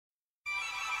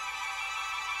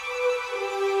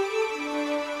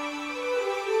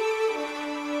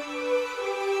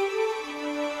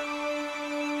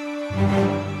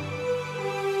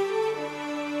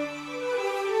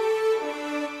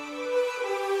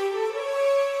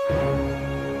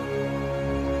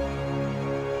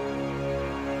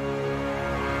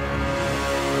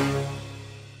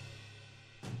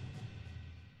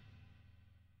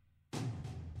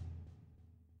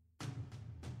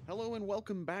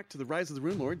welcome back to the Rise of the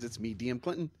Rune Lords. It's me, DM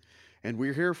Clinton, and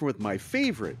we're here with my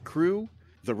favorite crew,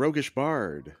 the Roguish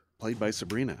Bard, played by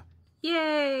Sabrina.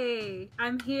 Yay!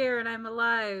 I'm here and I'm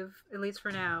alive, at least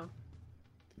for now.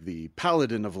 The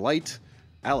Paladin of Light,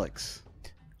 Alex.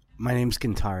 My name's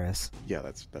Kintaris. Yeah,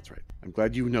 that's right. I'm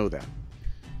glad you know that.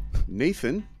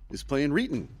 Nathan is playing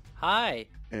Reeton. Hi.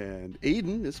 And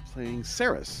Aiden is playing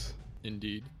Saris.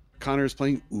 Indeed. Connor is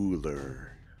playing Uller.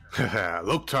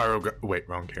 Loktar. Wait,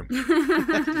 wrong game.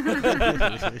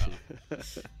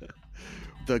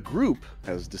 The group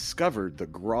has discovered the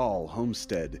Grawl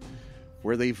homestead,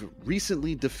 where they've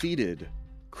recently defeated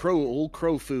Old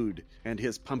Crowfood and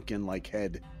his pumpkin-like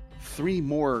head. 3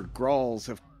 more Grawls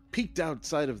have peeked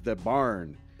outside of the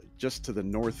barn, just to the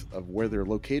north of where they're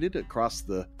located, across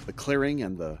the clearing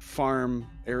and the farm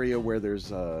area where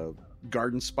there's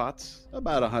garden spots,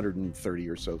 about 130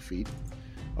 or so feet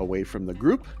away from the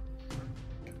group.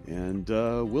 And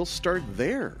we'll start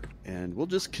there, and we'll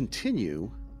just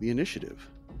continue the initiative.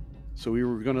 So we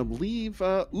were going to leave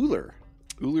Uller.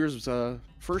 Uller's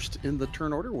first in the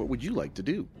turn order. What would you like to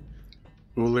do?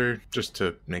 Uller, just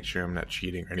to make sure I'm not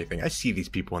cheating or anything. I see these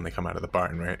people when they come out of the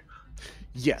barn, right?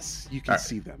 Yes, you can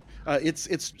see them.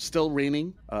 It's still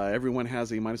raining. Everyone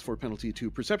has a -4 penalty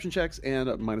to perception checks and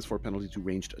a -4 penalty to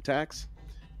ranged attacks.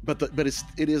 But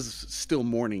it is still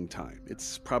morning time.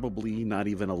 It's probably not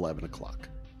even 11 o'clock.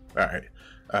 All right.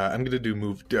 I'm going to do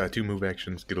 2 move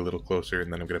actions, get a little closer,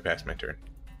 and then I'm going to pass my turn.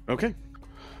 Okay.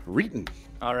 Reeton.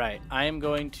 All right. I am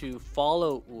going to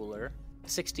follow Uller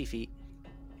 60 feet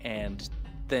and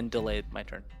then delay my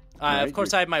turn. Right, of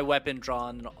course, I have my weapon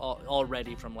drawn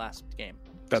already from last game.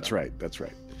 That's right.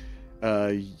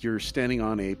 You're standing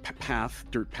on a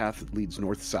dirt path that leads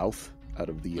north-south out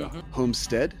of the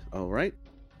homestead. All right.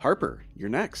 Harper, you're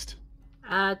next.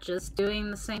 Just doing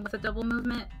the same with a double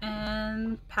movement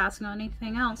and passing on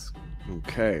anything else.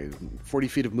 Okay. 40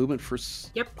 feet of movement for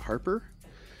Harper.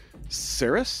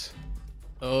 Saris?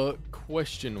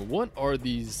 Question. What are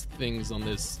these things on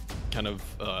this kind of,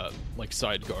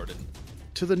 side garden?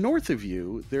 To the north of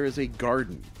you, there is a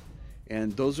garden.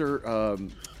 And those are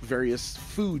various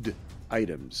food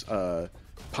items.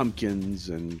 Pumpkins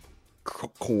and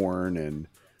corn and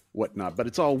whatnot, but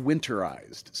it's all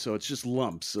winterized, so it's just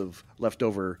lumps of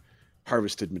leftover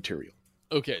harvested material.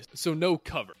 Okay, so no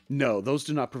cover. No, those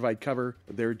do not provide cover.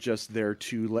 They're just there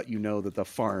to let you know that the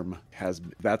farm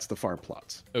that's the farm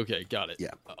plots. Okay, got it. Yeah.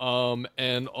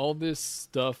 And all this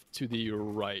stuff to the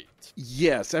right.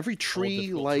 Yes, every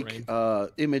tree-like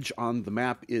image on the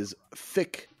map is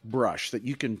thick brush that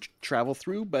you can travel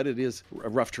through, but it is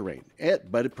rough terrain.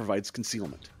 But it provides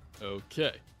concealment.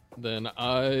 Okay. Then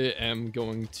I am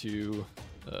going to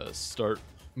start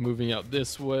moving out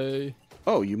this way.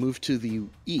 Oh, you move to the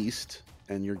east,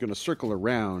 and you're going to circle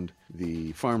around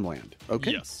the farmland.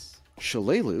 Okay. Yes.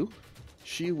 Shalelu,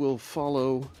 she will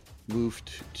move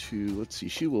to let's see,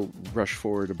 she will rush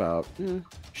forward about,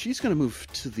 she's going to move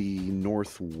to the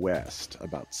northwest,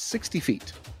 about 60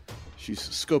 feet. She's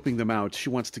scoping them out. She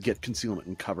wants to get concealment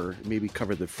and cover, maybe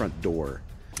cover the front door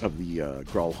of the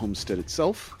Grawl homestead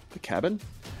itself, the cabin.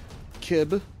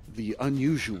 Kib, the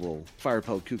unusual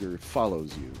fire-pelled cougar,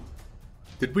 follows you.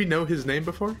 Did we know his name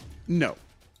before? No.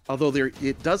 Although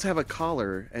it does have a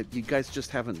collar, and you guys just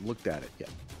haven't looked at it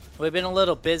yet. We've been a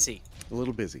little busy.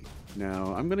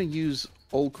 Now, I'm going to use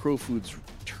Old Crowfood's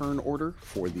turn order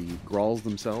for the Grawls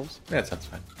themselves. That sounds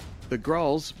fine. The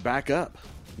Grawls back up,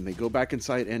 and they go back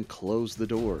inside and close the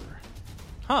door.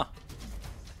 Huh.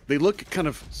 They look kind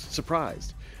of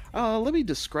surprised. Let me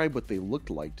describe what they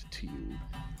looked like to you.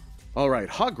 All right,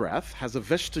 Hograth has a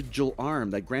vestigial arm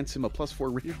that grants him a +4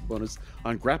 ranger bonus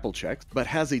on grapple checks, but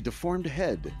has a deformed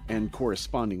head and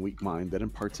corresponding weak mind that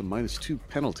imparts a -2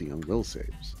 penalty on will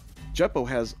saves. Jeppo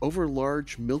has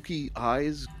overlarge, milky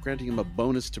eyes, granting him a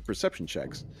bonus to perception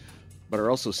checks, but are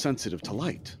also sensitive to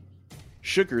light.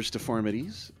 Sugar's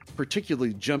deformities,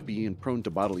 particularly jumpy and prone to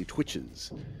bodily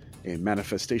twitches, a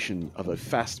manifestation of a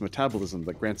fast metabolism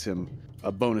that grants him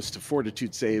a bonus to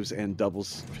fortitude saves and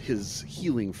doubles his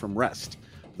healing from rest,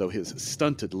 though his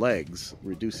stunted legs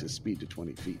reduce his speed to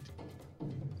 20 feet.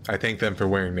 I thank them for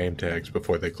wearing name tags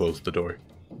before they closed the door.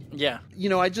 Yeah. You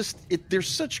know, there's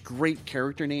such great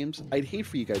character names. I'd hate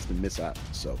for you guys to miss out.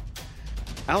 So,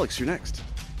 Alex, you're next.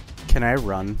 Can I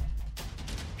run?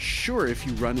 Sure, if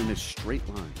you run in a straight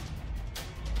line.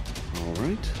 All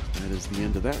right, that is the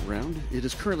end of that round. It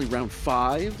is currently round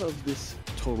 5 of this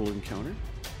total encounter.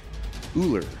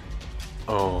 Uller.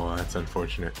 Oh, that's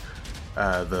unfortunate.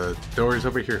 The door is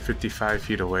over here 55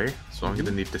 feet away, so I'm going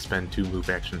to need to spend 2 move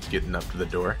actions getting up to the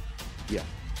door. Yeah.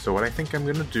 So what I think I'm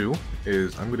going to do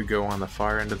is I'm going to go on the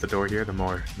far end of the door here, the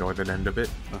more northern end of it.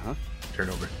 Uh-huh. Turn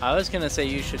over. I was gonna say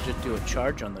you should just do a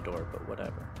charge on the door, but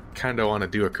whatever. Kind of want to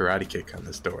do a karate kick on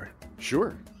this door.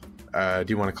 Sure. Do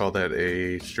you want to call that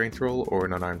a strength roll or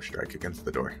an unarmed strike against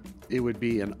the door? It would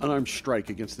be an unarmed strike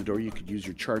against the door. You could use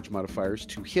your charge modifiers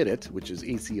to hit it, which is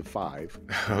AC of 5.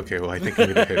 Okay, well, I think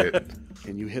I'm going to hit it.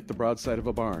 And you hit the broadside of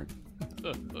a barn.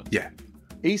 Yeah.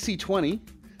 AC 20,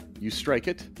 you strike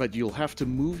it, but you'll have to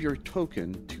move your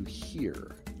token to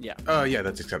here. Yeah. Yeah,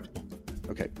 that's acceptable.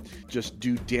 Okay, just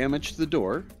do damage to the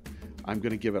door. I'm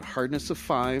going to give it hardness of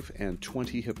 5 and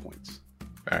 20 hit points.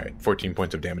 All right, 14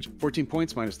 points of damage. 14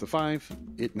 points minus the 5.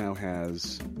 It now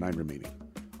has 9 remaining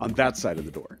on that side of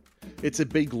the door. It's a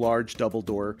big, large double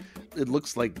door. It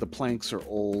looks like the planks are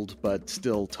old, but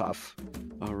still tough.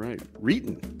 All right,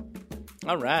 Reeton.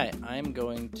 All right. I'm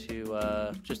going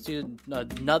to just do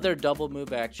another double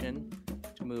move action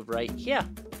to move right here.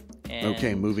 And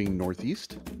Okay, moving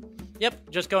northeast.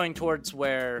 Yep, just going towards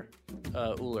where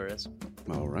Uller is,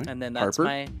 All right. and then that's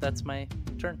Harper. that's my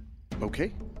turn.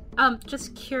 Okay.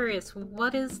 Just curious,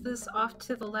 what is this off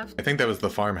to the left? I think that was the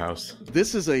farmhouse.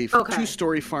 This is a Okay.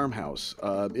 2-story farmhouse.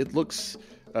 It looks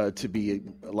to be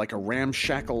like a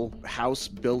ramshackle house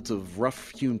built of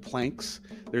rough-hewn planks.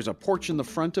 There's a porch in the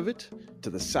front of it to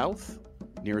the south,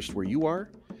 nearest where you are.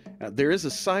 There is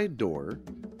a side door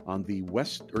on the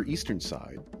west or eastern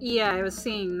side. Yeah, I was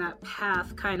seeing that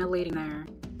path kind of leading there.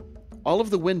 All of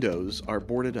the windows are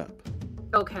boarded up.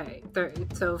 Okay,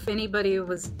 so if anybody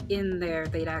was in there,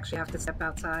 they'd actually have to step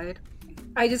outside.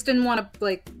 I just didn't want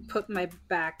to put my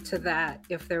back to that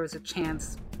if there was a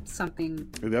chance something.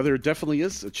 There definitely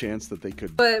is a chance that they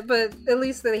could. But at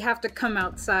least they have to come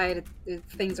outside if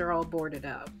things are all boarded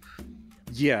up.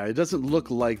 Yeah, it doesn't look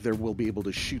like they will be able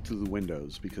to shoot through the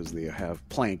windows because they have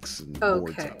planks and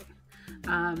boards Okay.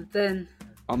 up. Then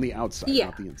On the outside, Yeah.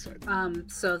 not the inside.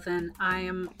 so then I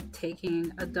am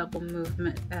taking a double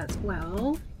movement as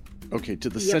well, Okay, to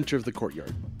the Yep. center of the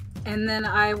courtyard. and then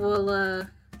I will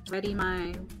ready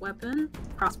my weapon,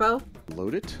 crossbow.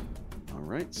 Load it. All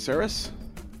right, Saris.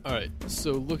 All right.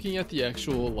 So looking at the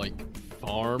actual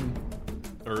farm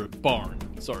or barn,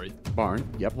 sorry. Barn.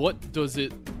 Yep. What does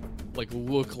it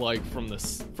look like from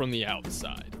the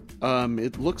outside?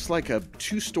 It looks like a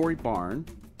 2-story barn.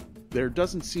 There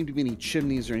doesn't seem to be any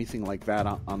chimneys or anything like that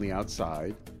on the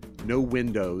outside. No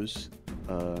windows.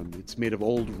 It's made of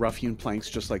old rough-hewn planks,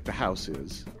 just like the house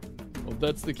is. Well, if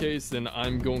that's the case, then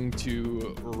I'm going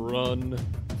to run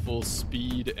full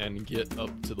speed and get up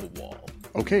to the wall.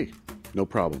 Okay, no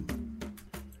problem.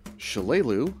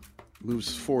 Shalelu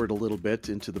moves forward a little bit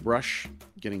into the brush,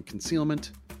 getting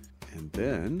concealment, and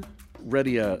then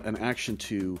ready an action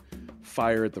to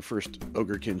fire at the first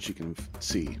Ogrekin she can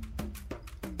see.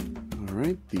 All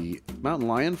right, the mountain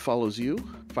lion follows you.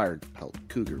 Fire-pelt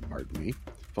cougar, pardon me.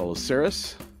 Follows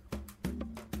Saris.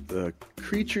 The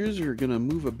creatures are going to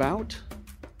move about.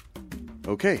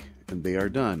 Okay, and they are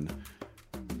done.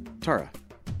 Tara.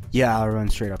 Yeah, I'll run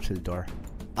straight up to the door.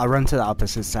 I'll run to the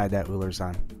opposite side that Uller's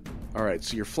on. All right,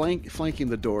 so you're flanking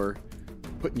the door,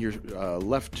 putting your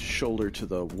left shoulder to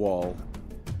the wall,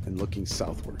 and looking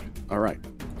southward. All right,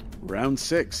 round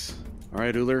 6. All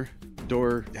right, Uller,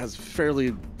 door has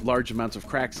fairly large amounts of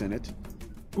cracks in it.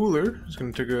 Uller is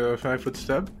going to take a 5-foot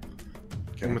step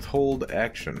Okay. and withhold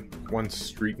action.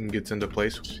 Once Reeton gets into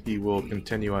place, he will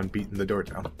continue on beating the door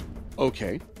down.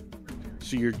 Okay,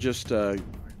 so you're just,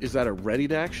 is that a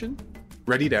readied action?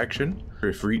 Ready to action.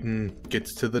 If Reeton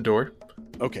gets to the door,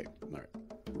 Okay, all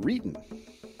right. Reeton.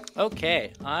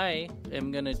 Okay, I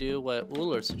am gonna do what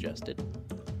Uller suggested,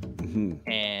 Mm-hmm.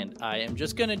 and I am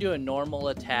just gonna do a normal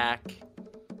attack,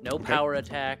 no power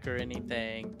attack or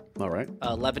anything. All right.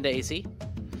 11 to AC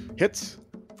Hits.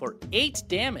 for 8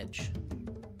 damage.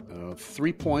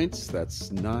 3 points.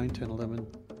 That's 9, 10, 11,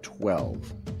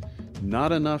 12.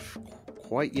 Not enough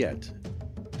quite yet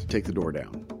to take the door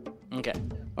down. Okay.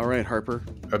 All right, Harper.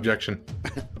 objection.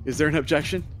 Is there an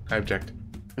objection? I object.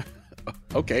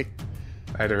 Okay.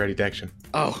 I had a ready to action.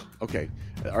 Oh, okay.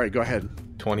 All right, go ahead.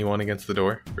 21 against the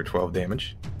door for 12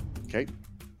 damage. Okay.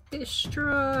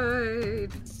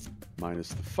 Destroyed. Minus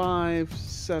the 5,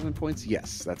 7 points.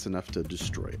 Yes, that's enough to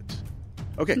destroy it.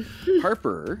 Okay,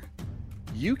 Harper,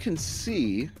 you can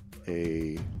see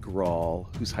a Grawl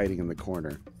who's hiding in the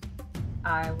corner.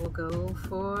 I will go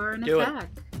for an Do it. attack.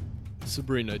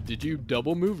 Sabrina, did you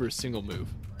double move or single move?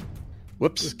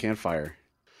 Whoops, can't fire.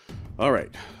 All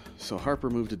right, so Harper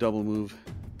moved a double move.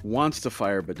 Wants to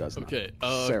fire, but does not. Okay,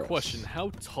 Saris. question.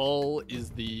 How tall is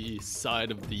the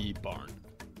side of the barn?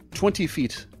 20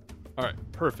 feet. All right,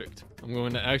 perfect. I'm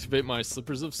going to activate my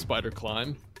Slippers of Spider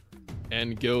Climb,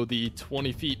 and go the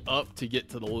 20 feet up to get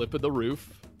to the lip of the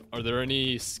roof. Are there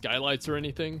any skylights or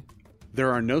anything?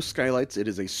 There are no skylights. It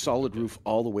is a solid roof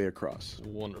all the way across.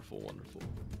 Wonderful, wonderful.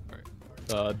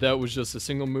 All right. That was just a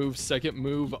single move. Second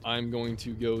move, I'm going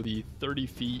to go the 30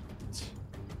 feet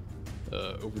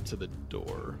over to the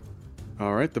door.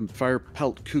 All right, the fire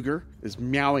pelt cougar is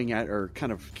meowing at, or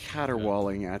kind of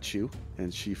caterwauling at you,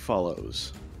 and she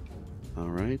follows. All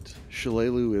right,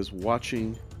 Shalelu is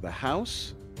watching the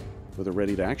house with a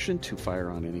ready to action to fire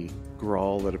on any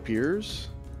Grawl that appears.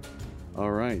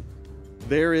 All right,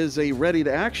 there is a ready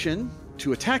to action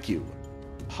to attack you.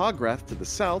 Hograth to the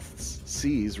south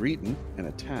sees Reeton and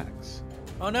attacks.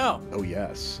 Oh no. Oh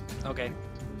yes. Okay.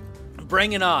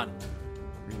 Bring it on.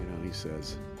 Bring it on, he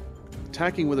says.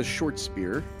 Attacking with a short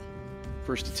spear.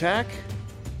 First attack,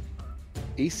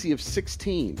 AC of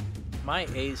 16. My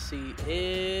AC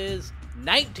is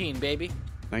 19, baby.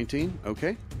 19,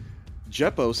 okay.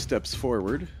 Jeppo steps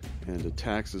forward and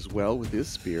attacks as well with his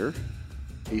spear.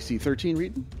 AC 13,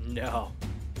 Reeton. No.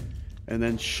 And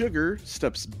then Sugar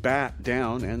steps back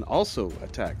down and also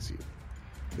attacks you.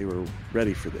 They were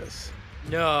ready for this.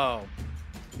 No.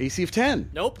 AC of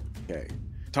 10. Nope. Okay.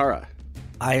 Tara.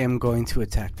 I am going to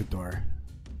attack the door.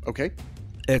 Okay.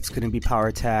 It's going to be power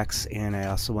attacks, and I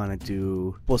also want to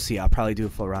do... We'll see. I'll probably do a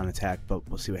full round attack, but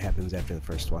we'll see what happens after the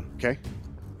first one. Okay.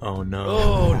 Oh no.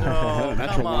 Oh no.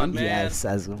 Natural Come on, one? man. Yes,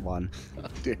 as a one.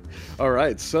 All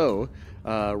right. So,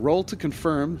 roll to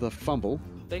confirm the fumble.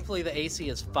 Thankfully, the AC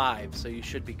is 5, so you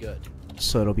should be good.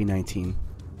 So it'll be 19.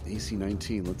 AC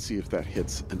 19. Let's see if that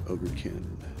hits an Ogrekin.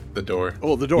 The door.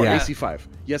 Oh, the door. Yeah. AC 5.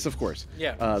 Yes, of course.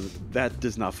 Yeah. That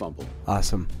does not fumble.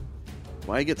 Awesome.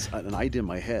 Why gets an idea in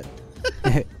my head?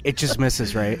 It just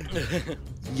misses, right?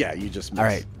 Yeah, you just missed. All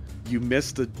right. You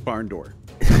missed the barn door.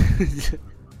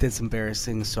 That's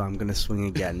embarrassing, so I'm going to swing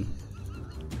again.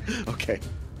 Okay.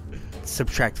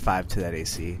 Subtract 5 to that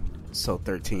AC. So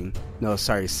 13. No,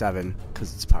 sorry, 7,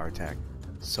 because it's power attack.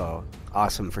 So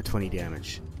awesome for 20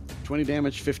 damage. 20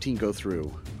 damage, 15 go through.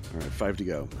 All right, 5 to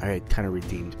go. All right, kind of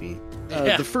redeemed me.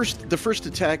 Yeah. The first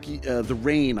attack, the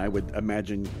rain, I would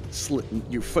imagine,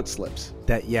 your foot slips.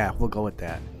 Yeah, we'll go with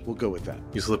that. We'll go with that.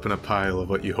 You slip in a pile of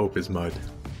what you hope is mud.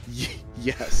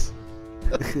 Yes.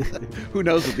 Who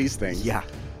knows with these things? Yeah.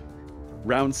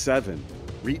 Round 7.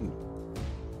 Reeton.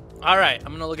 All right,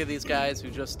 I'm going to look at these guys who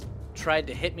just tried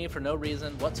to hit me for no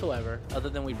reason whatsoever, other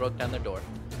than we broke down their door.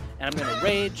 And I'm going to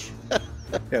rage.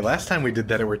 Yeah, last time we did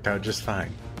that, it worked out just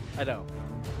fine. I know.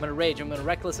 I'm going to rage. I'm going to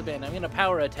reckless abandon. I'm going to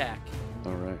power attack.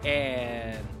 All right.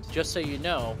 And just so you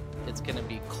know, it's going to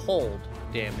be cold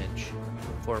damage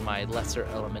for my lesser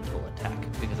elemental attack,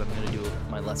 because I'm going to do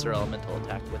my lesser elemental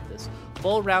attack with this.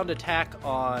 Full round attack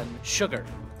on Sugar.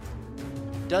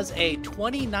 Does a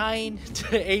 29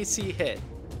 to AC hit?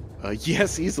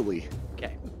 Yes, easily.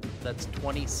 Okay. That's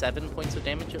 27 points of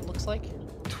damage, it looks like.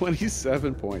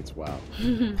 27 points. Wow.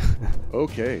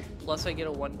 Okay. Plus I get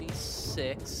a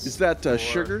 1d6. Is that for-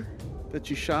 Sugar that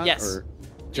you shot? Yes. Or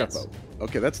Yes. Jeppo?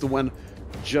 Okay, that's the one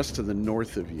just to the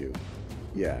north of you.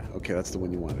 Yeah, okay, that's the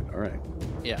one you wanted. All right.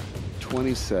 Yeah.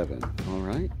 27. All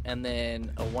right. And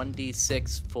then a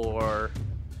 1d6 for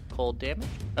cold damage?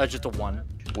 Just a 1.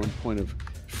 1 point of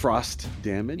frost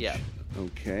damage. Yeah.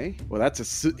 Okay. Well,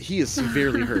 he is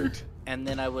severely hurt. And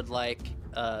then I would like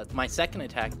my second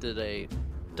attack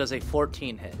does a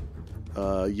 14 hit.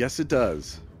 Yes, it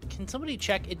does. Can somebody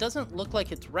check? It doesn't look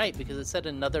like it's right because it said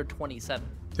another 27.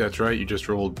 That's right, you just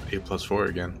rolled 8 plus 4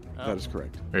 again. Oh. That is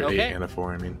correct. Or 8 Okay. and a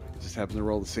 4, I mean. Just happen to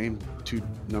roll the same 2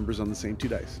 numbers on the same 2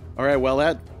 dice. All right, well,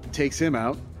 that takes him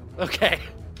out. Okay.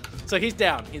 So he's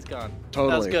down. He's gone.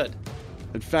 Totally. That was good.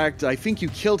 In fact, I think you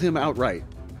killed him outright.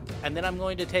 And then I'm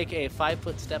going to take a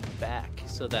 5-foot step back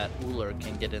so that Uller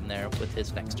can get in there with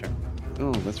his next turn.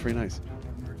 Oh, that's very nice.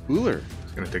 Uller.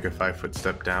 He's going to take a 5-foot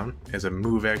step down. As a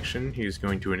move action, he's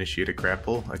going to initiate a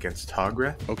grapple against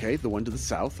Hograth. Okay, the one to the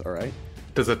south. All right.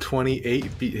 Does a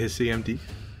 28 beat his CMD?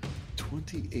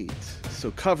 28.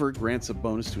 So cover grants a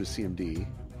bonus to his CMD.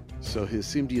 So his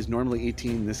CMD is normally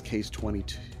 18, in this case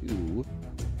 22.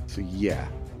 So yeah.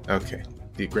 Okay.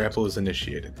 The grapple is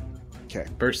initiated. Okay.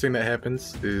 First thing that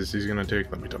happens is he's going to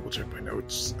take, let me double check my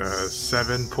notes,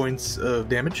 7 points of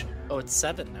damage. Oh, it's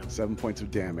 7 now. 7 points of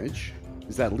damage.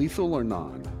 Is that lethal or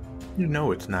non? You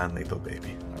know it's non-lethal,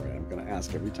 baby. All right, I'm going to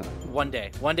ask every time. One day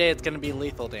it's going to be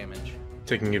lethal damage.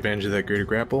 Taking advantage of that greater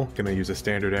grapple, going to use a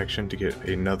standard action to get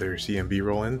another CMB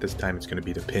roll in. This time it's going to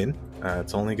be to pin.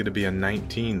 It's only going to be a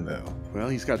 19, though. Well,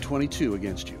 he's got 22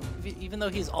 against you. Even though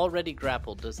he's already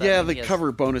grappled, does that Yeah, mean the he has-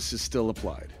 cover bonus is still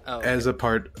applied. Oh, As a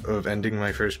part of ending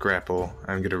my first grapple,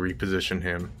 I'm going to reposition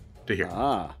him to here.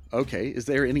 Ah, okay. Is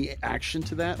there any action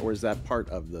to that, or is that part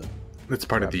of the... It's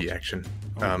part of the action.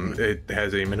 It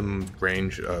has a minimum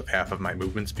range of half of my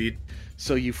movement speed.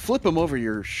 So you flip him over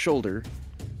your shoulder,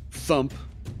 thump.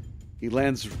 He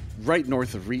lands right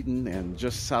north of Reeton and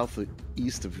just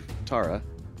southeast of Tara.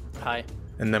 Hi.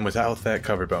 And then without that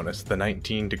cover bonus, the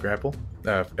 19 to grapple,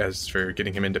 as for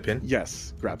getting him into pin.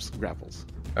 Yes, grapples.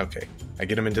 Okay. I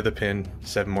get him into the pin,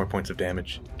 7 more points of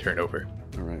damage, turn over.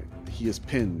 All right. He is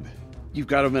pinned. You've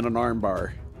got him in an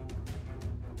armbar.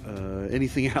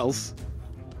 Anything else?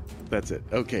 That's it.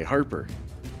 Okay, Harper.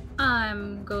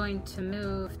 I'm going to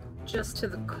move just to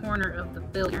the corner of the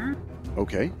building.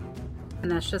 Okay.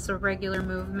 And that's just a regular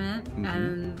movement. Mm-hmm.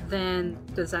 And then,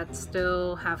 does that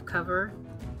still have cover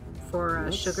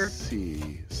for Sugar? Let's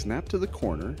see. Snap to the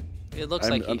corner. It looks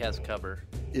like he has cover.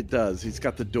 It does. He's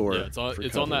got the door. Yeah,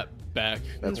 it's on that back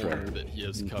corner that he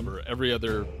has cover. Every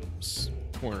other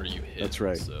corner you hit. That's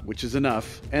right. So. Which is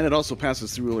enough. And it also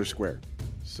passes through Ruler Square.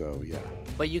 So, yeah.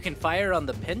 But you can fire on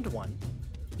the pinned one.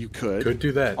 You could. Could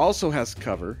do that. Also has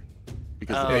cover.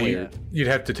 Because Oh, the player... yeah. You'd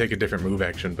have to take a different move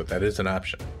action, but that is an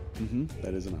option.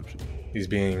 That is an option. He's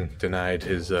being denied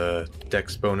his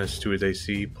dex bonus to his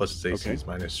AC, plus his AC is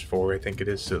 -4, I think it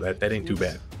is, so that ain't too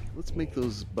bad. Let's make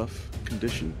those buff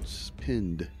conditions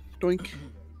pinned. Doink.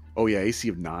 Oh, yeah, AC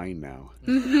of 9 now.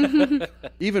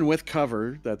 Even with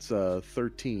cover, that's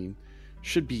 13.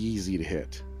 Should be easy to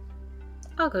hit.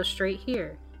 I'll go straight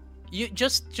here. You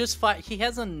just fire. He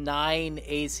has a 9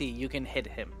 AC. You can hit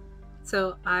him.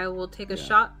 So I will take a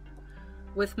shot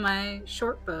with my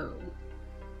short bow.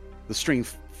 The string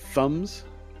thumbs.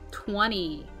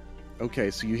 20.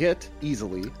 Okay, so you hit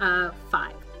easily.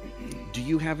 5. Do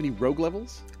you have any rogue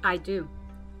levels? I do.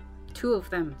 2 of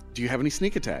them. Do you have any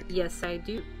sneak attack? Yes, I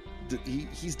do.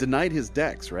 He's denied his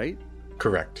dex, right?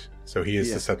 Correct. So he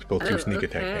is susceptible to Oh, sneak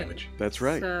attack okay. damage. That's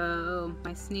right. So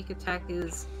my sneak attack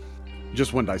is...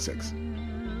 Just 1d6.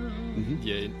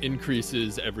 Yeah, it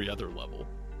increases every other level.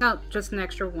 No, just an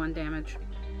extra 1 damage.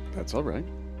 That's all right.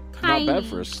 Tiny. Not bad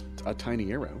for a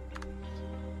tiny arrow.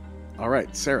 All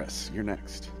right, Saris, you're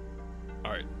next.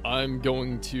 All right, I'm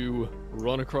going to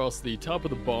run across the top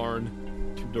of the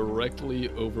barn to directly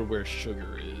over where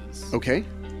Sugar is. Okay.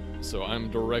 So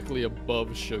I'm directly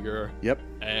above Sugar. Yep.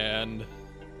 And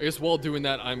I guess while doing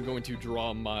that, I'm going to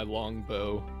draw my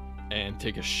longbow and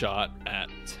take a shot at...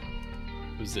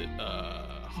 Was it,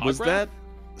 Was Hograth? that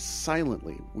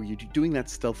silently? Were you doing that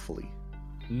stealthily?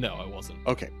 No, I wasn't.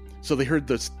 Okay. So they heard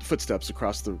the footsteps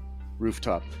across the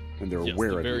rooftop, and they're Yes,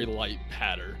 aware the of very you. light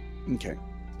patter. Okay.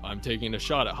 I'm taking a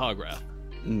shot at Hograth.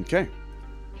 Okay.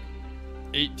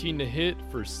 18 to hit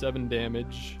for 7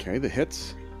 damage. Okay, the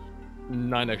hits.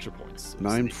 9 extra points. of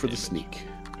 9 sneak for the damage. sneak.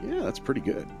 Yeah, that's pretty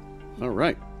good. All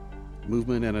right.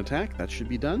 Movement and attack, that should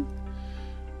be done.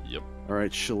 Yep. All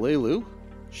right, Shalelu.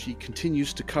 She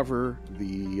continues to cover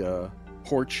the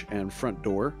porch and front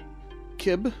door.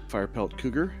 Kib, Firepelt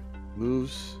Cougar,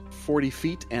 moves 40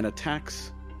 feet and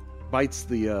attacks, bites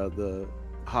the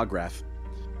Hograth.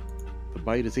 The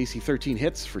bite is AC 13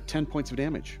 hits for 10 points of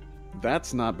damage.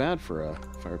 That's not bad for a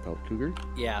Firepelt Cougar.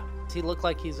 Yeah. Does he look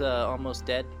like he's almost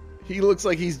dead? He looks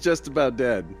like he's just about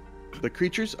dead. The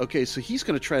creatures, okay, so he's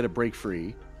going to try to break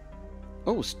free.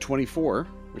 Oh, it's 24,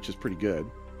 which is pretty good.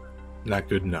 Not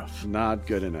good enough. Not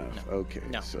good enough. No. Okay,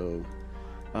 No. so...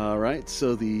 All right,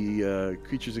 so the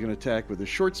creatures are going to attack with their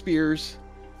short spears.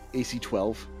 AC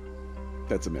 12.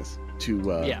 That's a miss.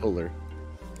 To Yeah. Uller.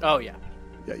 Oh, yeah.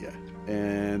 Yeah.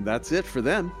 And that's it for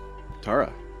them.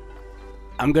 Tara.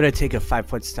 I'm going to take a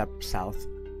 5-foot step south,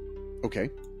 Okay.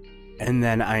 and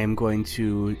then I am going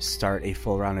to start a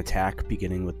full round attack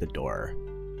beginning with the door.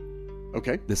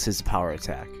 Okay. This is power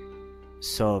attack.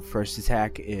 So first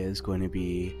attack is going to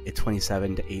be a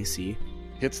 27 to AC,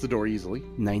 Hits the door easily.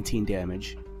 19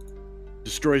 damage.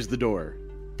 Destroys the door.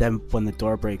 Then when the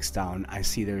door breaks down, I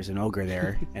see there's an ogre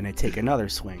there, and I take another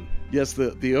swing. Yes,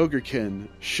 the Ogrekin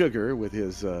Sugar, with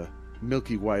his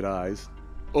milky white eyes,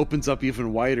 opens up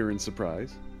even wider in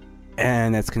surprise.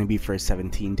 And that's going to be for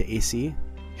 17 to AC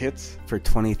Hits. for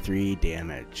 23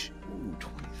 damage. Ooh,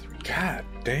 23. God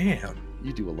damn.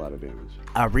 You do a lot of damage.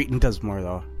 Reeton does more,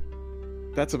 though.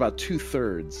 That's about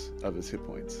 2/3 of his hit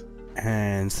points.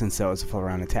 And since that was a full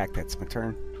round attack, that's my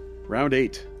turn. Round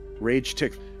 8. Rage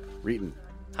tick. Reeton.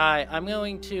 Hi, I'm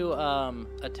going to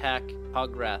attack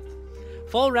Hograth.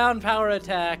 Full round power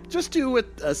attack. Just do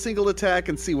a single attack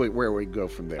and see where we go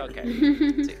from there.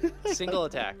 Okay. Single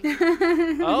attack.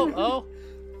 Oh.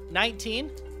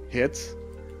 19 Hits.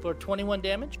 for 21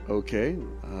 damage. Okay.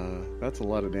 That's a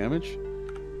lot of damage.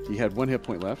 He had 1 hit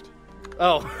point left.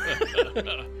 Oh.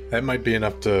 That might be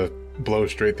enough to blow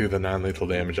straight through the non-lethal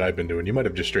damage I've been doing. You might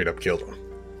have just straight up killed him.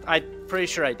 I'm pretty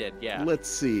sure I did, yeah. Let's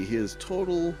see. His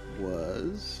total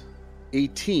was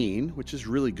 18, which is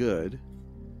really good.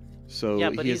 So Yeah,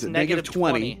 but he he's has a negative negative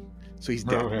 20. So he's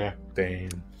dead. Oh, yeah. Damn.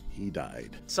 He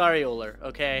died. Sorry, Uller,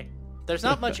 okay? There's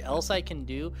not much else I can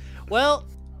do. Well,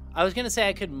 I was going to say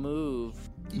I could move.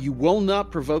 You will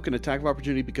not provoke an attack of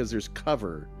opportunity because there's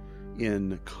cover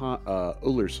in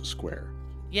Uller's square.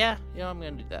 Yeah, I'm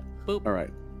going to do that. Boop. All right.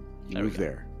 You There we move go.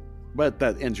 there. But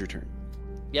that ends your turn.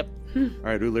 Yep. All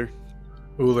right, Uller.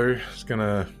 Uller is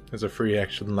gonna, as a free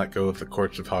action, let go of the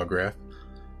Corpse of Hograth.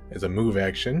 As a move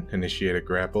action, initiate a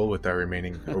grapple with our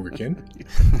remaining Ogrekin.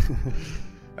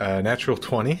 Natural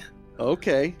 20.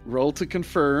 Okay. Roll to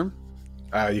confirm.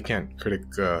 You can't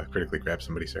critically grab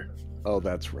somebody, sir. Oh,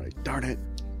 that's right. Darn it.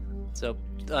 So,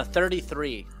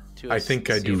 33 to I think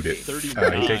I see if- doed it.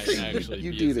 39 he takes- actually.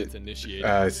 You because did it. it's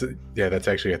initiated. Yeah, that's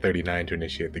actually a 39 to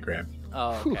initiate the grab.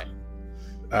 Oh, Whew.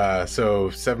 okay. So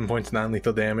 7 points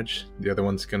non-lethal damage. The other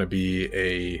one's going to be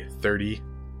a 30.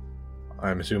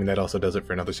 I'm assuming that also does it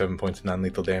for another 7 points of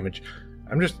non-lethal damage.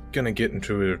 I'm just going to get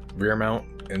into a rear mount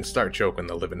and start choking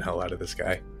the living hell out of this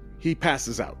guy. He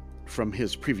passes out from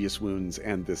his previous wounds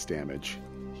and this damage.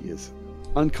 He is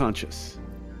unconscious.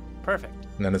 Perfect.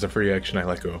 And then as a free action, I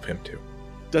let go of him too.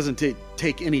 Doesn't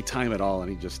take any time at all, and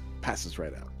he just passes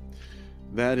right out.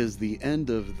 That is the end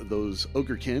of those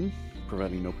Ogrekin,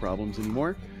 providing no problems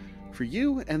anymore for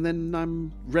you. And then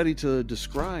I'm ready to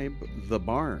describe the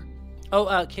barn.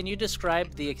 Oh, can you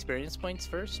describe the experience points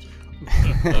first?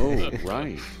 Oh,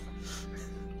 right.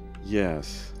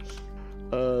 Yes.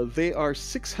 They are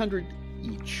 600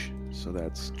 each. So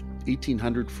that's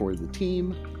 1,800 for the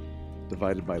team,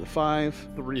 divided by the 5.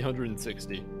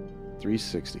 360.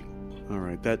 360. All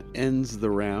right, that ends the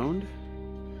round.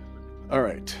 All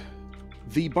right.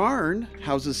 The barn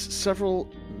houses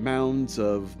several mounds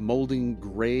of molding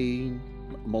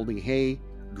hay,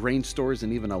 grain stores,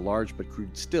 and even a large but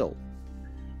crude still.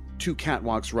 2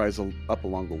 catwalks rise up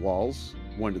along the walls,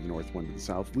 one to the north, one to the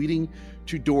south, leading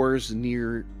to doors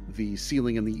near the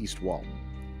ceiling in the east wall.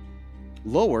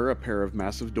 Lower, a pair of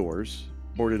massive doors,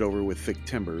 boarded over with thick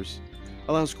timbers,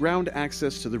 allows ground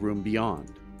access to the room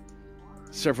beyond.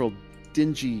 Several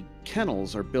dingy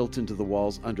kennels are built into the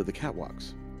walls under the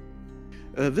catwalks.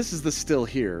 This is the still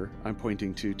here, I'm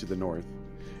pointing to the north.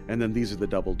 And then these are the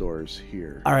double doors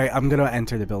here. All right, I'm going to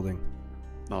enter the building.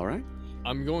 All right.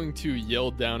 I'm going to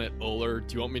yell down at Uller.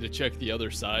 Do you want me to check the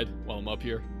other side while I'm up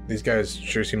here? These guys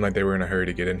sure seem like they were in a hurry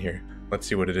to get in here. Let's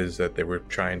see what it is that they were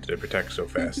trying to protect so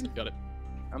fast. Got it.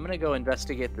 I'm going to go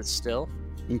investigate this still.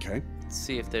 Okay.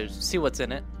 See what's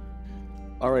in it.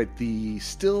 All right, the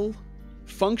still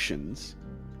functions,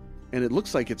 and it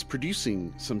looks like it's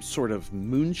producing some sort of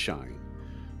moonshine.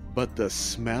 But the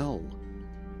smell.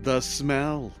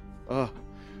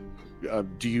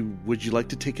 Would you like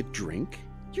to take a drink?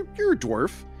 You're a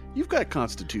dwarf. You've got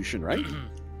constitution, right?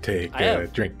 Take I a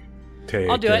have. drink. Take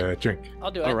I'll do a it. drink.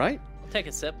 I'll do it. All right. I'll take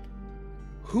a sip.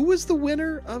 Who was the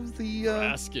winner of the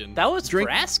Raskin. That was Drink-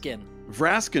 Vraskin.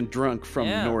 Vraskin drunk from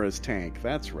Yeah. Nora's tank?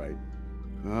 That's right.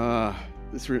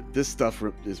 This stuff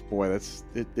is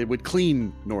it would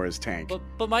clean Nora's tank.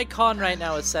 But my con right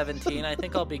now is 17. I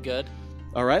think I'll be good.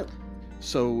 All right.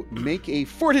 So make a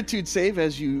fortitude save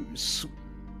as you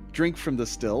drink from the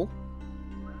still.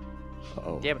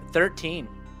 Uh-oh. Damn it, 13.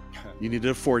 You needed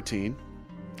a 14.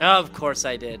 Oh, of course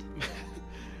I did.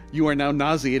 You are now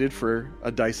nauseated for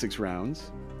a die 6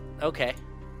 rounds. Okay.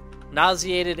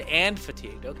 Nauseated and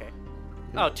fatigued. Okay.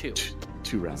 Oh, 2.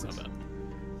 2 rounds. That's not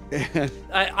bad. And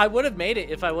I would have made it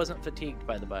if I wasn't fatigued,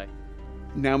 by the by.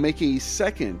 now make a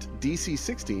second DC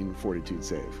 16 fortitude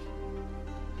save.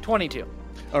 22.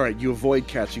 All right, you avoid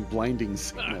catching blinding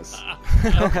sickness.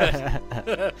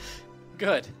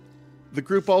 Good. The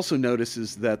group also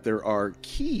notices that there are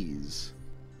keys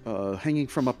hanging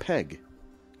from a peg.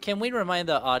 Can we remind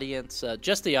the audience,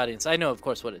 just the audience, I know, of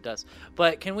course, what it does,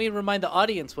 but can we remind the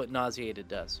audience what nauseated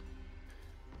does?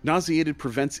 Nauseated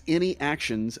prevents any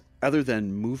actions other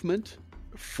than movement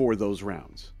for those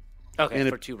rounds. Okay, And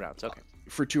for it- 2 rounds. Okay.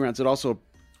 For 2 rounds, it also...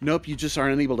 Nope, you just are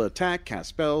unable to attack, cast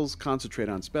spells, concentrate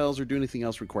on spells, or do anything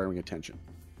else requiring attention.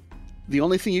 The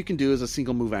only thing you can do is a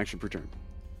single move action per turn.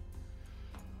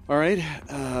 All right,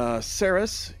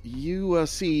 Saris, you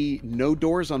see no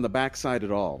doors on the backside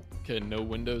at all. Okay, no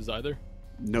windows either?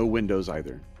 No windows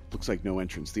either. Looks like no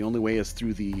entrance. The only way is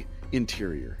through the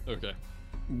interior. Okay.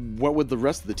 What would the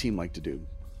rest of the team like to do?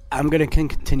 I'm going to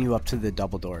continue up to the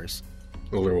double doors.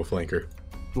 Uller will flank her.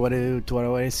 What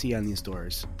do I see on these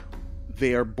doors?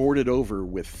 They are boarded over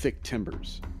with thick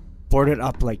timbers. Boarded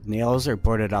up like nails or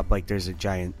boarded up like there's a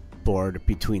giant board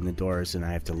between the doors and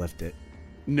I have to lift it.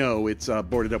 No, it's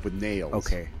boarded up with nails.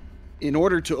 Okay. In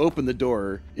order to open the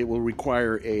door, it will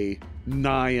require a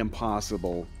nigh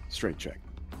impossible strength check.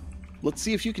 Let's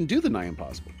see if you can do the nigh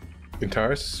impossible.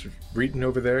 Gintaris, Reeton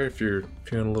over there, if you're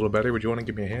feeling a little better, would you want to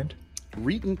give me a hand?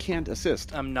 Reeton can't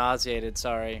assist. I'm nauseated,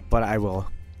 sorry. But I will.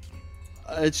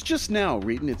 It's just now,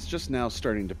 Reeton. It's just now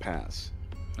starting to pass.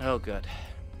 Oh, good.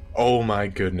 Oh my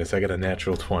goodness, I got a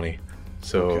natural 20.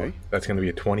 So Okay. that's going to be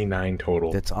a 29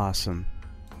 total. That's awesome.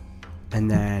 And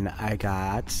then I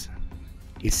got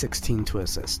a 16 to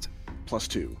assist. Plus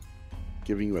 2,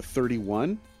 giving you a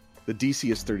 31. The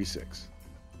DC is 36.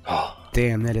 Oh,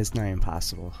 Damn, that is nigh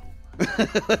impossible.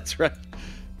 That's right.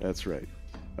 That's right.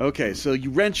 Okay, so you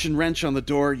wrench and wrench on the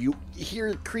door. You hear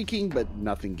it creaking, but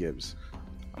nothing gives.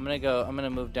 I'm gonna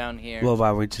move down here. Well, why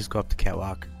don't we just go up the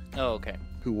catwalk? Oh, okay.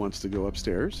 Who wants to go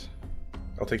upstairs?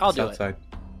 I'll take I'll the do south it. side.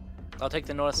 I'll take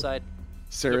the north side.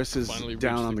 Saris is Finally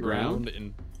down reach on the ground.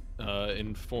 and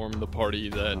inform the party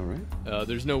that All right.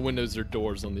 there's no windows or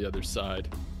doors on the other side.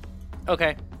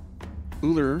 Okay.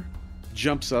 Uller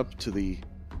jumps up to the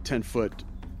 10-foot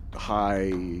high.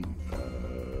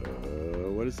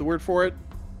 What is the word for it?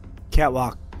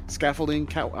 Catwalk. Scaffolding,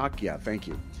 catwalk. Yeah, thank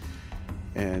you.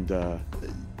 And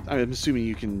I'm assuming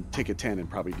you can take a 10 and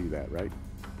probably do that, right?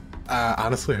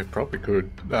 Honestly, I probably could.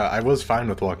 I was fine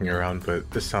with walking around, but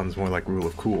this sounds more like rule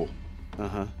of cool.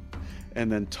 Uh-huh.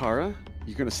 And then Tara,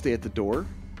 you're going to stay at the door.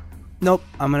 Nope,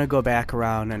 I'm gonna go back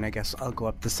around and I guess I'll go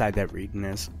up the side that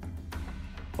Reeton is.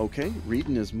 Okay,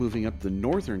 Reeton is moving up the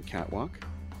northern catwalk.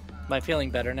 Am I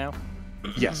feeling better now?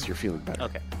 Yes, you're feeling better.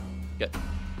 Okay. Good.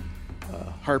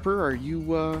 Harper, are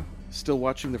you still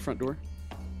watching the front door?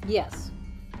 Yes.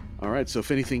 All right, so if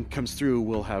anything comes through,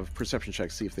 we'll have perception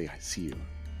checks, see if they see you.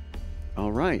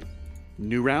 All right,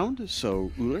 new round,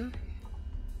 so Uller.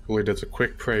 Uller does a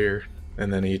quick prayer,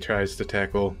 and then he tries to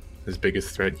tackle his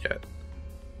biggest threat yet.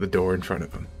 The door in front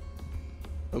of him.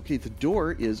 Okay, the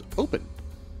door is open.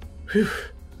 Whew.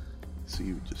 So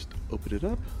you just open it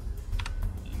up.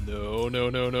 No.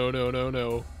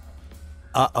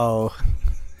 Uh-oh.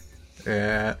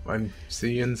 Yeah, I'm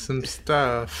seeing some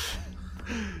stuff.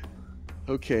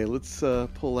 Okay, let's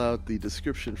pull out the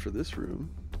description for this room.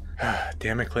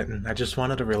 Damn it, Clinton. I just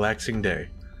wanted a relaxing day.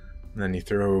 And then you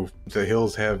throw the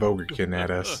hills have Ogrekin at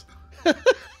us. Yes.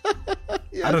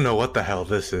 I don't know what the hell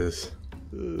this is.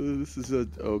 This is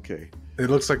okay. It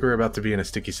looks like we're about to be in a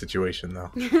sticky situation,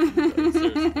 though.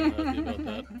 Seriously, not happy about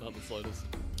that. Not the slightest.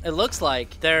 It looks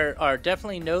like there are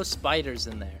definitely no spiders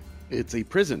in there. It's a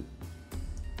prison.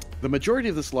 The majority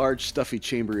of this large, stuffy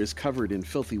chamber is covered in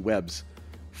filthy webs,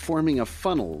 forming a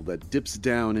funnel that dips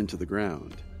down into the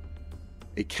ground.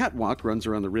 A catwalk runs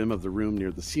around the rim of the room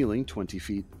near the ceiling, 20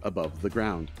 feet above the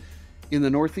ground. In the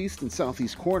northeast and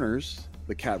southeast corners,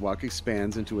 the catwalk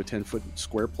expands into a 10-foot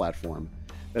square platform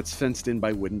that's fenced in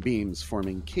by wooden beams,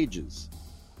 forming cages.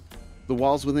 The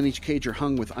walls within each cage are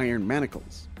hung with iron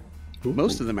manacles. Ooh.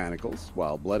 Most of the manacles,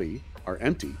 while bloody, are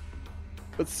empty,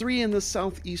 but 3 in the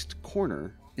southeast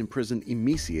corner imprison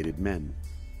emaciated men.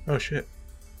 Oh, shit.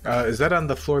 Is that on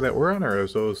the floor that we're on, or are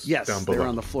those Yes, down below? they're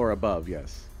on the floor above,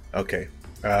 yes. Okay.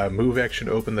 Move action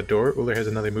to open the door. Uller has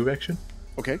another move action.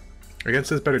 Okay,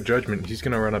 Against his better judgment, he's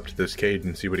going to run up to this cage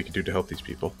and see what he can do to help these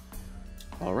people.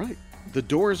 all right. The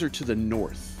doors are to the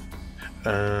north.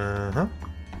 Uh-huh.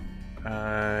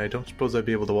 I don't suppose I'd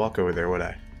be able to walk over there, would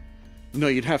I? No,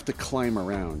 you'd have to climb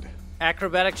around.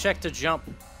 Acrobatic check to jump.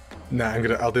 Nah,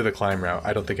 I'll do the climb route.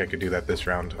 I don't think I could do that this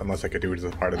round, unless I could do it as a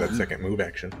part of that second move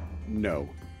action. No.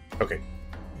 Okay.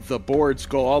 The boards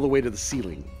go all the way to the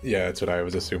ceiling. Yeah, that's what I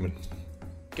was assuming.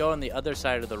 Go on the other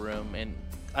side of the room, and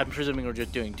I'm presuming we're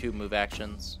just doing 2 move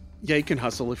actions. Yeah, you can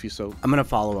hustle if you so. I'm gonna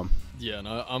follow him. Yeah, and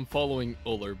I'm following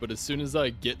Uller, but as soon as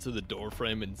I get to the door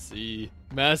frame and see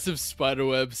massive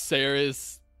spiderweb,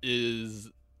 Saris is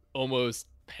almost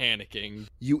panicking.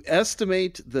 You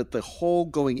estimate that the hole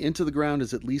going into the ground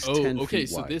is at least 10 Oh, okay, feet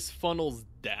so wide. this funnels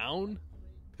down?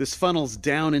 This funnels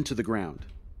down into the ground.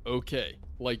 Okay,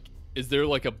 like, is there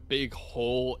like a big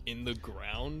hole in the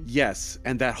ground? Yes,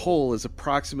 and that hole is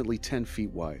approximately 10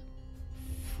 feet wide.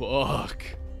 Fuck.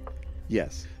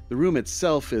 Yes. The room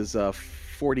itself is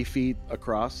 40 feet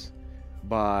across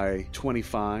by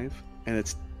 25, and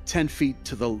it's 10 feet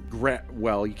to the ground.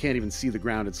 Well, you can't even see the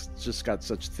ground. It's just got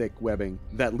such thick webbing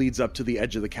that leads up to the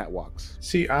edge of the catwalks.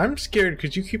 See, I'm scared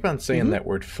because you keep on saying Mhm. that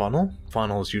word funnel.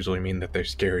 Funnels usually mean that they're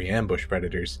scary ambush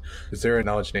predators. Is there a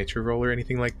knowledge nature roll or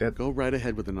anything like that? Go right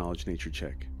ahead with a knowledge nature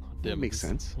check. That Damn, makes this is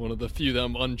sense. One of the few that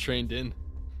I'm untrained in.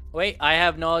 Wait, I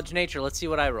have knowledge nature. Let's see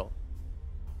what I roll.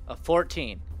 A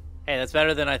 14. Hey, that's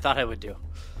better than I thought I would do.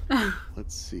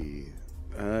 Let's see.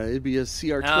 It'd be a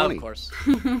CR20. Oh, of course.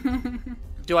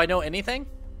 Do I know anything?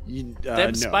 Them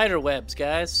No. spider webs,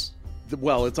 guys.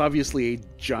 Well, it's obviously a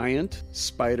giant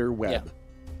spider web. Yeah.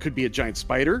 Could be a giant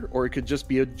spider, or it could just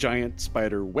be a giant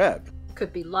spider web.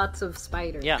 Could be lots of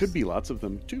spiders. Yeah. Could be lots of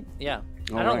them, too. Yeah.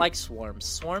 All I don't right. like swarms.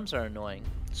 Swarms are annoying.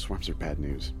 Swarms are bad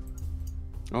news.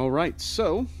 All right,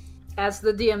 so... As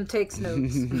the DM takes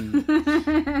notes.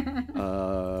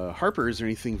 Harper, is there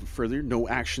anything further? No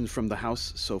action from the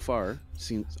house so far.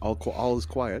 Seems all is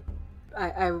quiet.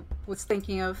 I was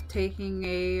thinking of taking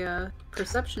a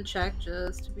perception check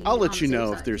just to be I'll on let the you safe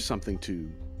know if side. there's something to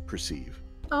perceive.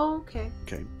 Oh, okay.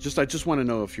 Okay. I just want to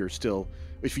know if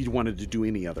you wanted to do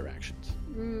any other actions.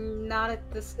 Not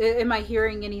at this. Am I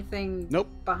hearing anything Nope.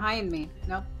 behind me?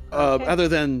 Nope. Okay. Other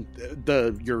than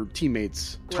your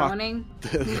teammates Groaning?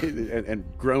 and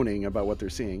groaning about what they're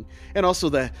seeing, and also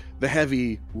the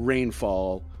heavy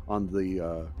rainfall on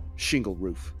the shingle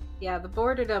roof. Yeah, the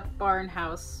boarded up barn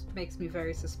house makes me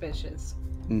very suspicious.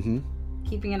 Mm-hmm.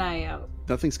 Keeping an eye out.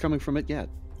 Nothing's coming from it yet.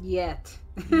 Yet.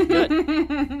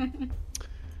 Good.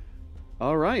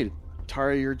 All right,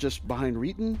 Tara, you're just behind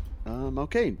Reeton.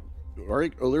 Okay. All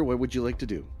right, Uller, what would you like to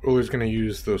do? Uller's going to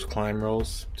use those climb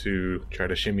rolls to try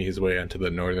to shimmy his way onto the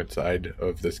northern side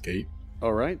of this gate.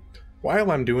 All right.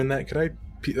 While I'm doing that, could I...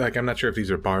 I'm not sure if these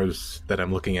are bars that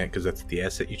I'm looking at because that's the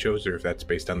asset you chose or if that's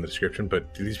based on the description,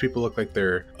 but do these people look like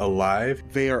they're alive?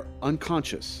 They are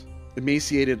unconscious,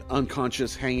 emaciated,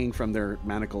 unconscious, hanging from their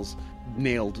manacles,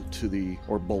 nailed to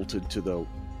or bolted to the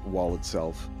wall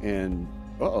itself. And,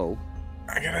 uh-oh.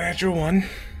 I got a natural 1.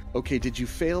 Okay, did you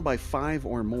fail by 5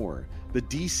 or more? The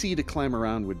DC to climb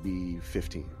around would be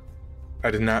 15.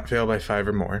 I did not fail by 5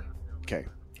 or more. Okay.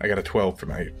 I got a 12 for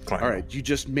my climb. All right, you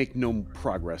just make no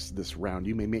progress this round.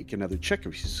 You may make another check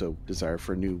if you so desire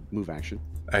for a new move action.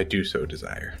 I do so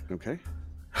desire. Okay.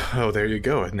 Oh, there you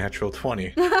go, a natural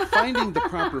 20. Finding the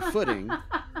proper footing,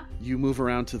 you move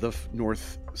around to the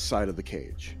north side of the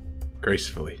cage.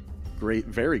 Gracefully.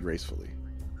 Very gracefully.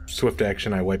 Swift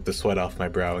action, I wipe the sweat off my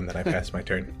brow and then I pass my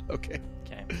turn. Okay.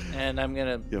 Okay. And I'm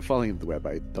gonna Falling into the web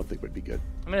I don't think would be good.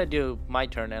 do my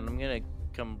turn, and I'm gonna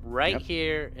come right Yep.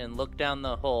 here and look down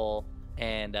the hole.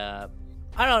 And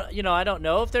I don't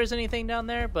know if there's anything down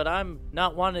there, but I'm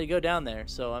not wanting to go down there,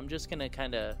 so I'm just gonna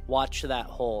kind of watch that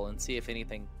hole and see if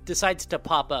anything decides to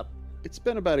pop up. It's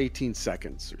been about 18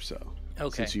 seconds or so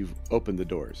Okay. since you've opened the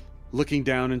doors. Looking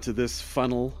down into this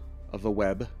funnel of a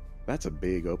web, that's a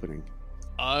big opening.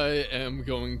 I am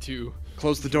going to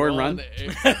Close the door and run?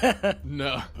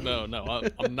 No.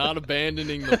 I'm not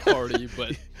abandoning the party,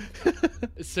 but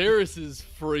Saris is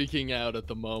freaking out at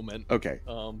the moment. Okay.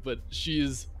 But she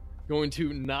is going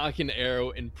to knock an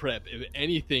arrow and prep if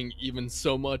anything even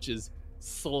so much as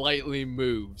slightly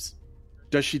moves.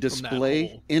 Does she that display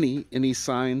hole. any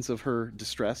signs of her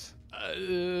distress?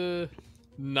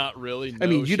 Not really. I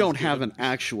mean, no, you don't she's have gonna- an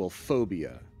actual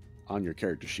phobia on your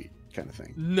character sheet, kind of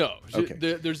thing. No, Okay.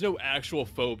 there's no actual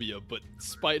phobia, but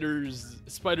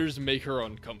spiders make her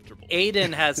uncomfortable.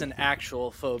 Aiden has an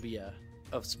actual phobia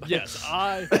of spiders. Yes,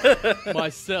 I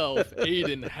myself,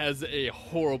 Aiden, has a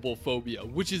horrible phobia,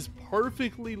 which is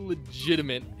perfectly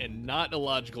legitimate and not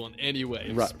illogical in any way.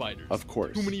 Of Right, spiders, of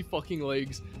course. Too many fucking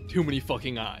legs, too many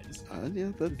fucking eyes.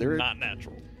 Yeah, they're Not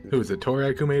natural. Who was it,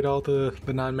 Torak who made all the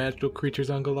non-magical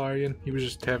creatures on Galarian? He was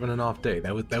just having an off day.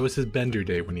 That was his bender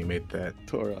day when he made that.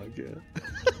 Torog, yeah.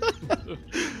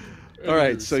 All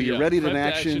right, so you're ready to prep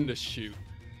action. to shoot.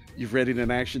 You've readied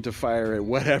an action to fire at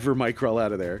whatever might crawl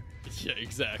out of there. Yeah,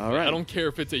 exactly. All right. I don't care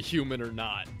if it's a human or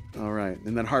not. All right,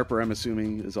 and then Harper, I'm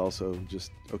assuming, is also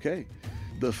just okay.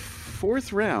 The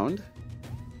fourth round.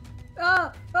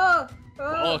 Oh, oh,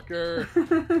 oh.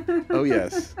 Fucker. Oh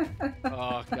yes,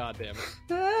 Oh, god damn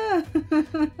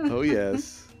it. oh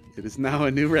yes. It is now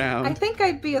a new I round. think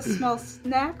I'd be a small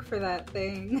snack for that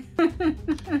thing.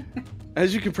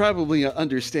 As you can probably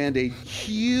understand, a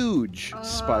huge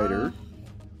spider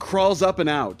crawls up and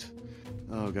out.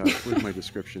 Oh god, where's my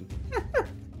description?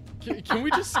 Can we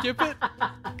just skip it?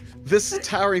 This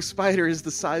towering spider is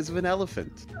the size of an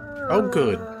elephant. Oh,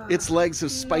 good. Its legs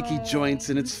have spiky joints,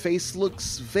 and its face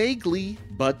looks vaguely,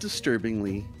 but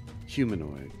disturbingly,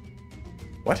 humanoid.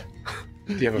 What?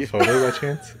 Do you have a photo by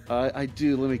chance? I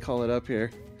do. Let me call it up here.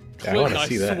 I want to I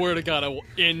see that. swear to god, I will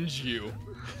end you.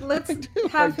 Let's I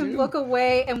have him do. look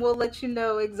away, and we'll let you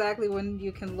know exactly when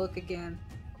you can look again.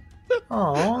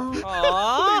 Aww.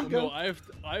 Aww. No, I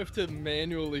have to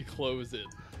manually close it.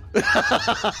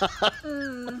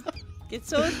 It's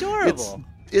so adorable.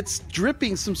 It's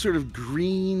dripping some sort of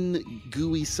green,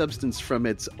 gooey substance from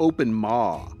its open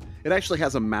maw. It actually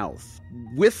has a mouth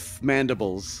with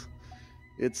mandibles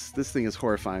This thing is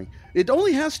horrifying. It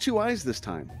only has 2 eyes this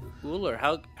time. Uller,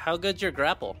 how good's your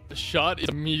grapple? The shot is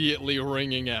immediately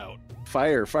ringing out.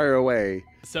 Fire away.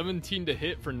 17 to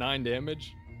hit for 9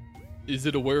 damage. Is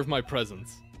it aware of my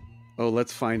presence? Oh,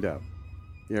 let's find out.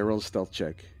 Yeah, roll a stealth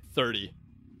check. 30.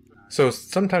 So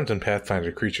sometimes in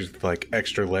Pathfinder, creatures with like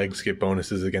extra legs get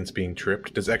bonuses against being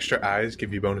tripped. Does extra eyes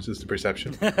give you bonuses to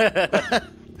perception?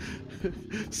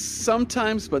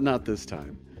 Sometimes, but not this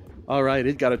time. All right,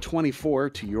 it got a 24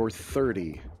 to your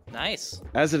 30. Nice.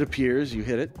 As it appears, you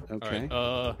hit it. Okay.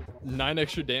 All right, 9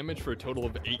 extra damage for a total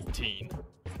of 18.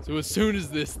 So as soon as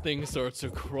this thing starts to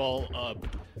crawl up,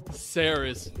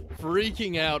 Sarah's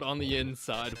freaking out on the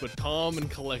inside, but calm and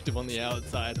collective on the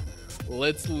outside.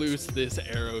 Let's loose this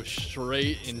arrow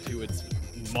straight into its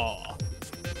maw.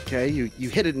 Okay, you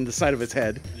hit it in the side of its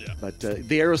head, Yeah. but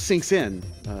the arrow sinks in,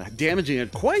 damaging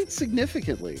it quite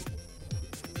significantly.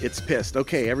 It's pissed.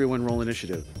 Okay, everyone roll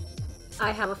initiative.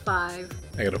 I have a 5.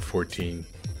 I got a 14.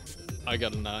 I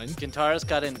got a 9. Gintara's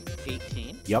got an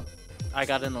 18. Yep. I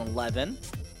got an 11.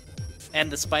 And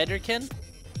the Spiderkin?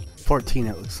 14,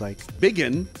 it looks like.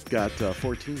 Biggin got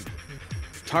 14.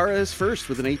 Tara is first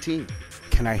with an 18.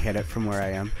 Can I hit it from where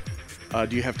I am?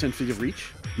 Do you have 10 feet of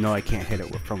reach? No, I can't hit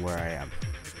it from where I am.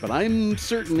 But I'm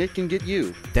certain it can get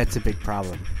you. That's a big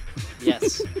problem.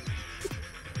 Yes.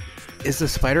 Is the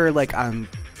spider, like, on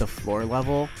the floor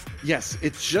level? Yes,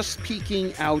 it's just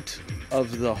peeking out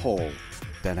of the hole.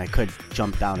 Then I could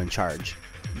jump down and charge.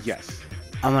 Yes.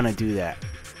 I'm gonna do that.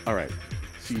 All right.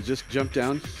 So you just jump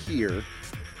down here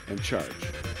and charge.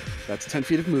 That's 10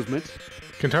 feet of movement.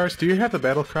 Kantaris, do you have the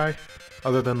battle cry?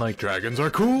 Other than like, dragons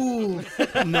are cool!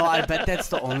 No, I bet that's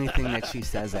the only thing that she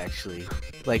says, actually.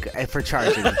 Like, for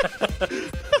charging.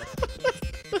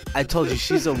 I told you,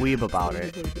 she's a weeb about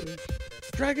it.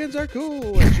 Dragons are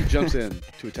cool! And she jumps in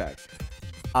to attack.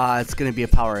 It's gonna be a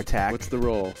power attack. What's the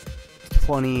roll?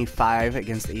 25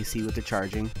 against AC with the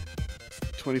charging.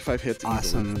 25 hits easily.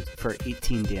 Awesome, for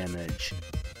 18 damage.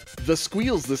 The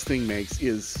squeals this thing makes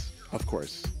is, of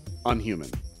course,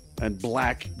 unhuman. And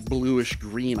black, bluish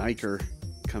green ichor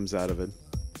comes out of it.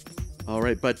 All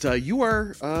right, but you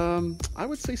are, I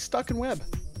would say, stuck in web.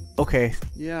 Okay.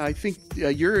 Yeah, I think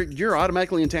you're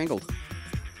automatically entangled.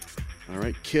 All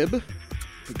right, Kib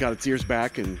got its ears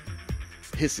back and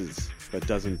hisses, but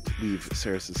doesn't leave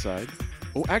Saris's side.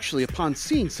 Oh, actually, upon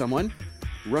seeing someone,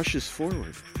 rushes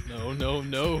forward.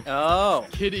 No. Oh,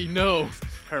 Kitty, no.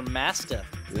 her mastiff.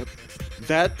 Yep.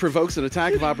 That provokes an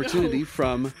attack of opportunity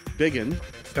from Biggin.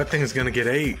 That thing's gonna get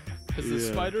 8. Has the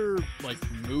Yeah. spider, like,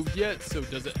 moved yet? So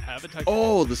does it have attack?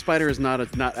 Oh, the spider is not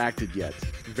acted yet.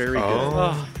 Very good.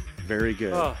 Oh. Very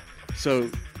good. Oh. So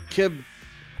Kib,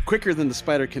 quicker than the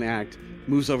spider can act,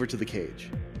 moves over to the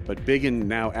cage. But Biggin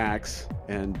now acts,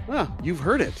 and you've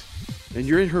heard it. And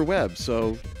you're in her web,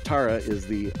 so Tara is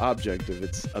the object of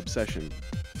its obsession.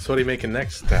 So what are you making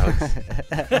next, Alex?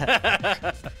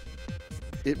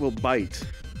 It will bite.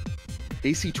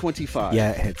 AC 25.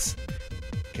 Yeah, it hits.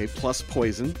 Okay, plus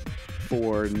poison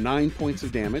for 9 points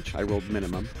of damage. I rolled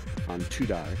minimum on 2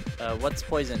 die. What's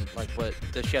poison? Like, what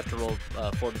does she have to roll?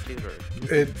 Fortitude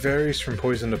or? It varies from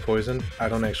poison to poison. I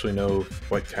don't actually know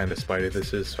what kind of spider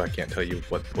this is, so I can't tell you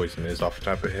what poison is off the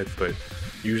top of my head, but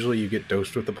usually you get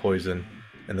dosed with the poison,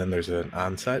 and then there's an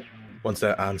onset. Once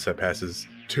that onset passes,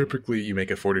 typically you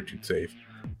make a fortitude save.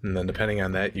 And then depending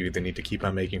on that, you either need to keep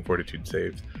on making fortitude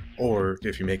saves, or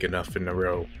if you make enough in a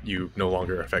row, you no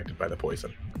longer are affected by the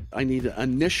poison. I need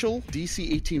an initial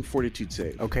DC 18 fortitude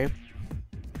save. Okay.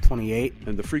 28.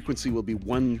 And the frequency will be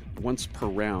once per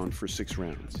round for 6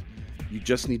 rounds. You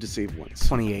just need to save once.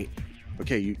 28.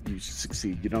 Okay, you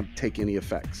succeed. You don't take any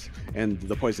effects. And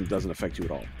the poison doesn't affect you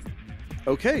at all.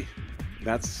 Okay.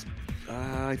 That's,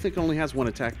 I think it only has 1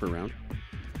 attack per round.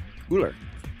 Uller.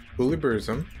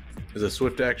 Uliburism is a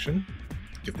swift action.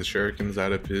 Get the shurikens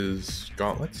out of his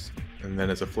gauntlets, and then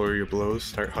as a flurry of blows,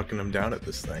 start hucking them down at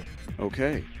this thing.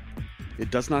 Okay. It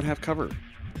does not have cover.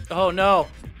 Oh no!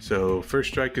 So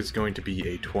first strike is going to be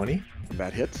a 20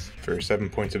 That hits. for 7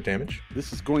 points of damage.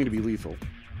 This is going to be lethal.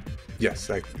 Yes,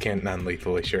 I can't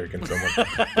non-lethally shuriken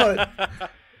someone. But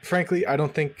frankly, I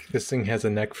don't think this thing has a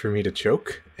neck for me to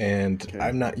choke, and Okay.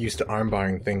 I'm not used to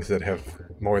armbarring things that have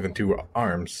more than 2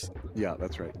 arms. Yeah,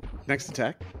 that's right. Next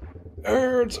attack.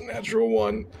 It's a natural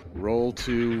 1. Roll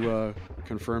to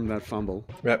confirm that fumble.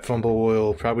 That fumble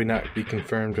will probably not be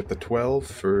confirmed with the 12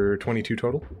 for 22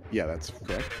 total. Yeah, that's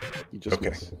correct. You just Okay.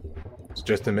 miss. It's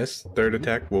just a miss. Third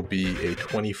attack will be a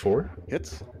 24.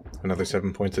 Hits. Another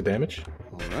 7 points of damage.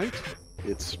 All right.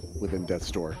 It's within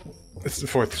death's door. This is the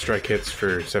fourth strike hits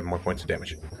for 7 more points of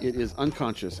damage. It is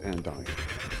unconscious and dying.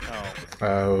 Oh.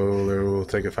 We'll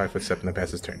take a 5-foot step and then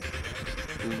pass his turn.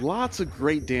 Lots of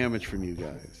great damage from you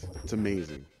guys. It's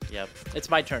amazing. Yep. It's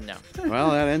my turn now.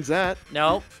 Well, that ends that.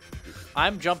 No.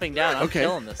 I'm jumping down. I'm Okay.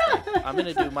 killing this thing. I'm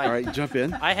going to do my... All right, jump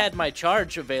in. I had my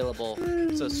charge available,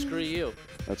 so screw you.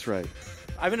 That's right.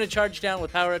 I'm going to charge down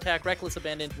with Power Attack, Reckless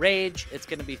Abandon, Rage. It's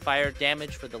going to be fire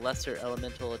damage for the lesser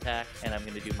elemental attack, and I'm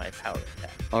going to do my Power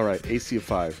Attack. All right, AC of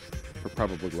 5, or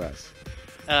probably less.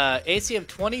 AC of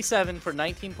 27 for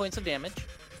 19 points of damage.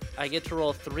 I get to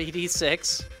roll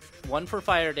 3d6, 1 for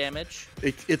fire damage.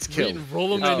 It's killed.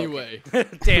 Roll them anyway.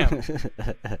 Damn.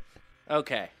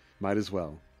 Okay. Might as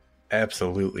well.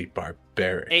 Absolutely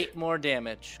barbaric. 8 more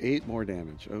damage. 8 more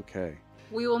damage. Okay.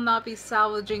 We will not be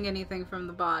salvaging anything from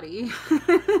the body.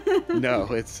 No,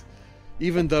 it's...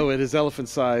 Even though it is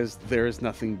elephant-sized, there is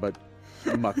nothing but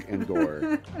muck and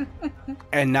gore.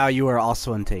 And now you are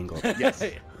also entangled. Yes.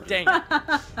 Dang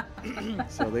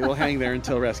it. So they will hang there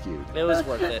until rescued. It was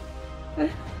worth it.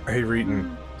 Hey,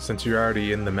 Reeton, since you're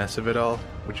already in the mess of it all,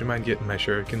 would you mind getting my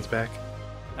shurikens back?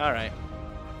 All right.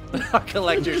 I'll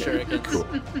collect your shurikens. Cool.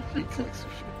 He collects the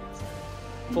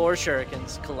shurikens. 4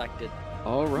 shurikens collected.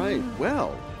 All right.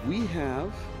 Well, we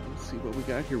have... Let's see what we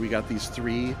got here. We got these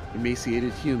 3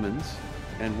 emaciated humans,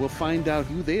 and we'll find out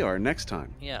who they are next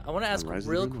time. Yeah, I want to ask Rise of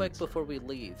the real Demons. quick before we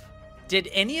leave. Did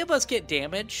any of us get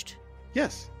damaged?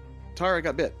 Yes. Tara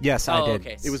got bit. Yes, I did.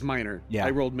 Okay. It was minor. Yeah. I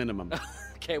rolled minimum.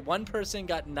 Okay, one person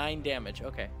got 9 damage.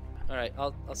 Okay. All right,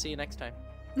 I'll see you next time.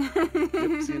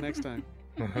 Yep, see you next time.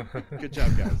 Good job,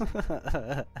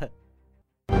 guys.